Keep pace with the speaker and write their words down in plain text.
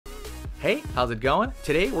Hey, how's it going?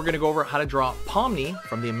 Today we're going to go over how to draw Pomni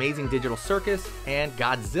from the amazing Digital Circus and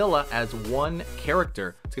Godzilla as one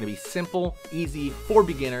character. It's going to be simple, easy, for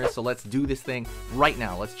beginners, so let's do this thing right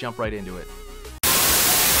now. Let's jump right into it.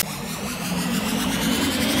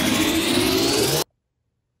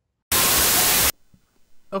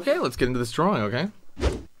 Okay, let's get into this drawing, okay?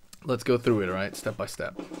 Let's go through it, all right, step by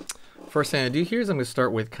step. First thing I do here is I'm going to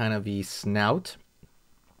start with kind of the snout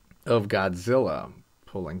of Godzilla.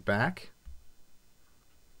 Pulling back.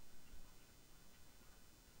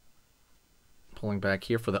 Pulling back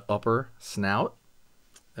here for the upper snout.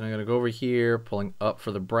 Then I'm going to go over here, pulling up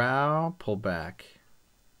for the brow, pull back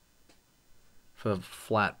for the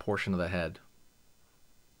flat portion of the head.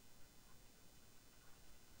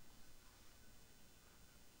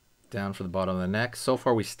 Down for the bottom of the neck. So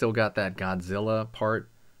far we still got that Godzilla part.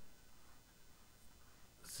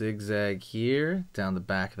 Zigzag here, down the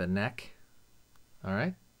back of the neck.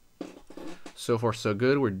 Alright. So far so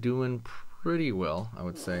good. We're doing pretty well, I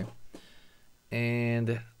would say.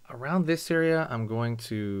 And around this area, I'm going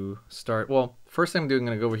to start, well, first thing I'm doing, I'm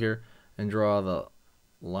going to go over here and draw the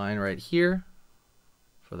line right here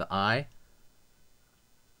for the eye.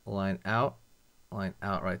 Line out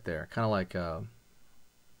right there. Kind of like a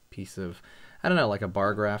piece of, I don't know, like a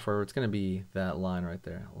bar graph, or it's going to be that line right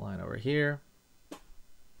there. Line over here.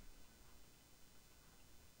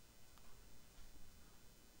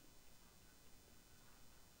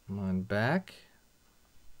 Line back.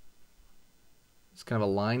 It's kind of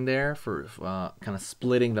a line there for kind of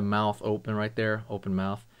splitting the mouth open right there, open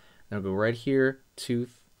mouth. Then I'll go right here,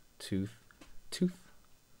 tooth, tooth, tooth.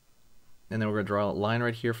 And then we're going to draw a line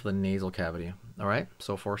right here for the nasal cavity. All right,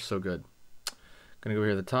 so far so good. Going to go here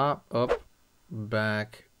to the top, up,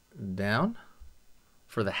 back, down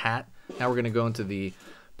for the hat. Now we're going to go into the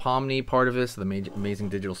Pomni part of this, the amazing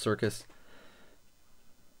Digital Circus.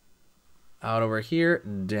 Out over here,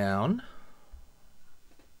 down.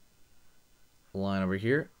 Line over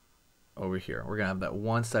here, over here. We're going to have that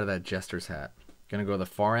one side of that jester's hat. Going to go to the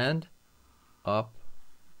far end, up,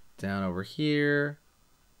 down over here,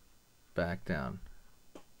 back down.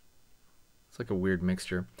 It's like a weird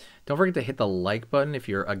mixture. Don't forget to hit the like button if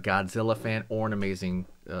you're a Godzilla fan or an amazing,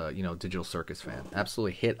 Digital Circus fan.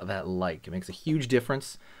 Absolutely hit that like. It makes a huge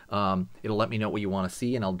difference. It'll let me know what you want to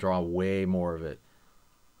see, and I'll draw way more of it.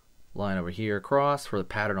 Line over here across for the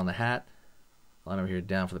pattern on the hat. Line over here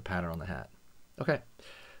down for the pattern on the hat. Okay,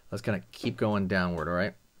 let's kind of keep going downward, all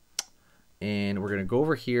right? And we're going to go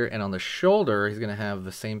over here, and on the shoulder, he's going to have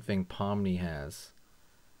the same thing Pomni has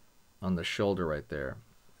on the shoulder right there.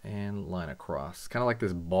 And line across. Kind of like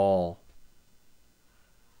this ball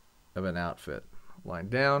of an outfit. Line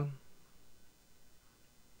down.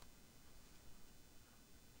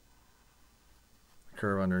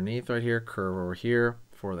 Curve underneath right here, curve over here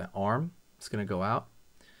for the arm. It's going to go out.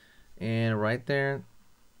 And right there,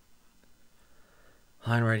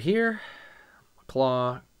 line right here,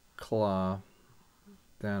 claw, claw,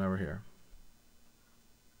 down over here.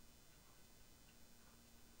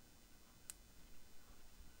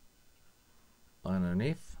 Line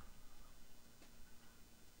underneath.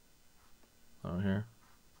 Over here.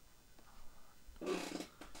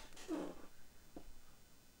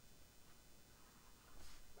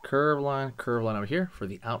 Curve line over here for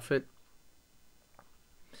the outfit.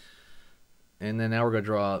 And then now we're going to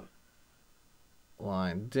draw a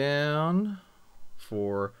line down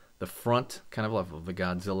for the front, kind of like the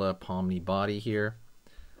Godzilla Pomni body here.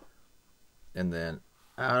 And then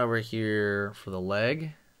out over here for the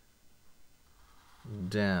leg.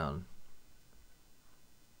 Down.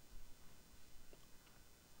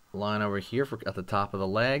 Line over here for at the top of the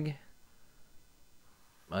leg.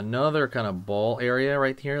 Another kind of ball area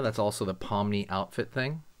right here. That's also the Pomni outfit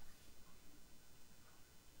thing.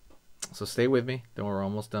 So stay with me. Then we're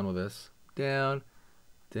almost done with this. Down,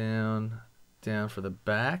 down, down for the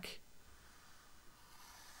back.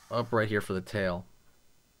 Up right here for the tail.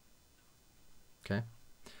 Okay.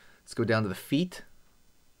 Let's go down to the feet.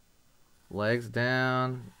 Legs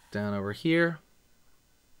down, down over here.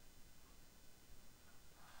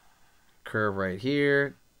 Curve right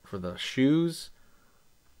here for the shoes.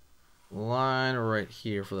 Line right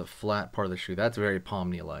here for the flat part of the shoe. That's very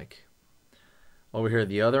Pomni-like. Over here at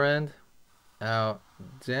the other end. Out,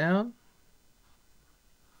 down.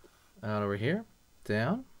 Out over here.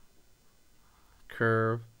 Down.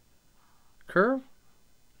 Curve. Curve.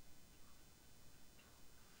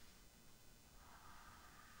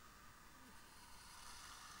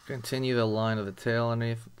 Continue the line of the tail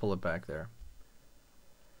underneath. Pull it back there.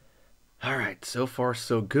 Alright, so far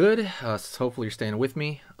so good. Hopefully you're staying with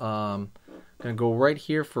me. Gonna go right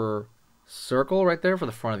here for circle right there for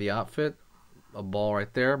the front of the outfit. A ball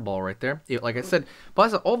right there, ball right there. Like I said,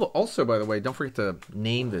 but also by the way, don't forget to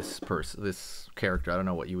name this character. I don't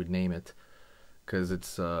know what you would name it, because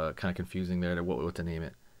it's kind of confusing there to what to name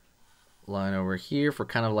it. Line over here for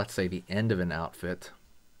kind of, let's say, the end of an outfit,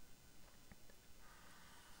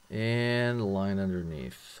 and line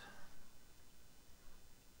underneath.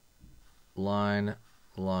 Line,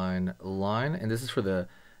 line, line, and this is for the,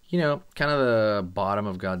 you know, kind of the bottom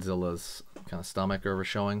of Godzilla's kind of stomach over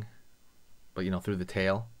showing. But, you know, through the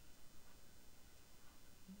tail.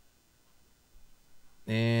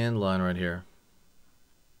 And line right here.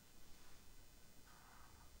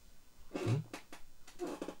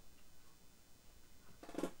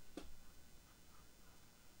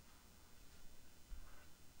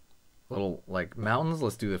 Little, like, mountains.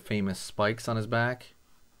 Let's do the famous spikes on his back.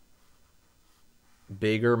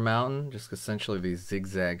 Bigger mountain. Just essentially these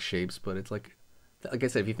zigzag shapes. But it's like I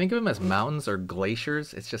said, if you think of them as mountains or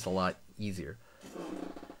glaciers, it's just a lot easier.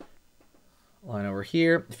 Line over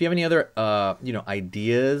here. If you have any other, you know,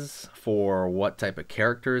 ideas for what type of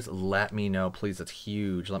characters, let me know, please. That's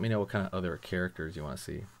huge. Let me know what kind of other characters you want to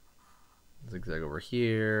see. Zigzag over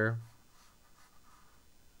here,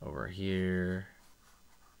 over here,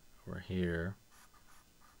 over here,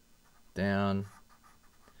 down,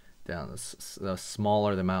 down. The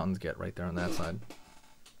smaller the mountains get, right there on that side.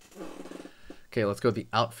 Okay, let's go with the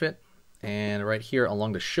outfit. And right here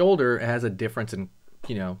along the shoulder, it has a difference in,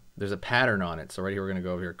 you know, there's a pattern on it. So right here, we're going to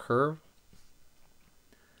go over here, curve.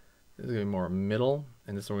 This is going to be more middle.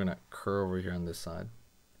 And this we're going to curve over here on this side.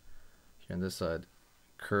 Here on this side,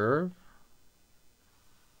 curve.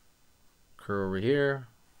 Curve over here.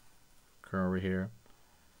 Curve over here.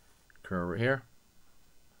 Curve over here.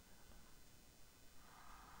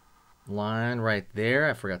 Line right there.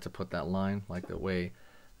 I forgot to put that line like the way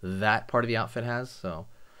that part of the outfit has. So,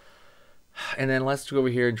 and then let's go over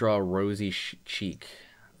here and draw a rosy cheek.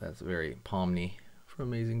 That's very Pomni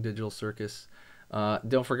fromAmazing Digital Circus.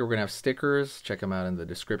 Don't forget, we're gonna have stickers. Check them out in the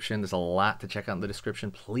description. There's a lot to check out in the description.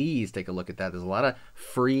 Please take a look at that. There's a lot of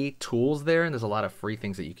free tools there, and there's a lot of free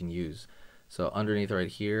things that you can use. So underneath right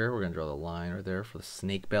here, we're gonna draw the line right there for the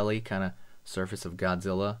snake belly kind of surface of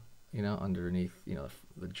Godzilla. You know, underneath, you know,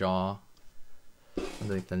 the jaw,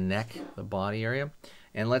 underneath the neck, the body area.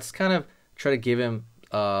 And let's kind of try to give him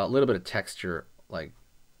a little bit of texture, like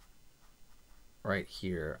right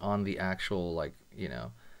here on the actual, like, you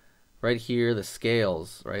know, right here, the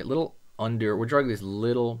scales, right? Little under, we're drawing these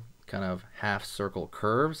little kind of half circle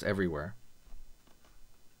curves everywhere.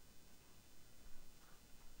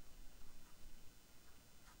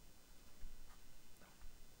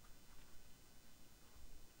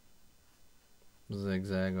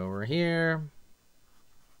 Zigzag over here.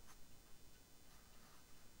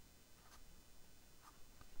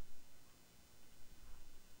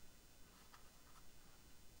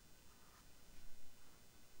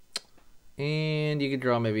 And you can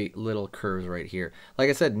draw maybe little curves right here. Like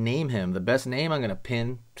I said, name him. The best name I'm gonna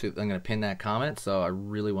pin that comment. So I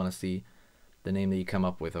really want to see the name that you come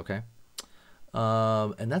up with, okay?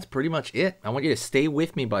 And that's pretty much it. I want you to stay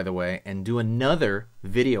with me, by the way, and do another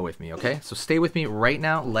video with me, okay? So stay with me right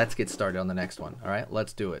now. Let's get started on the next one. All right,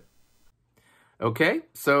 let's do it. Okay,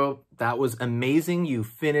 so that was amazing. You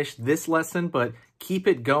finished this lesson, but keep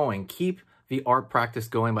it going. Keep the art practice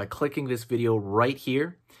going by clicking this video right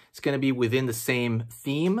here. It's going to be within the same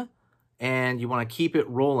theme, and you want to keep it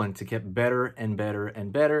rolling to get better and better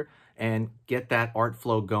and better and get that art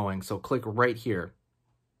flow going. So click right here.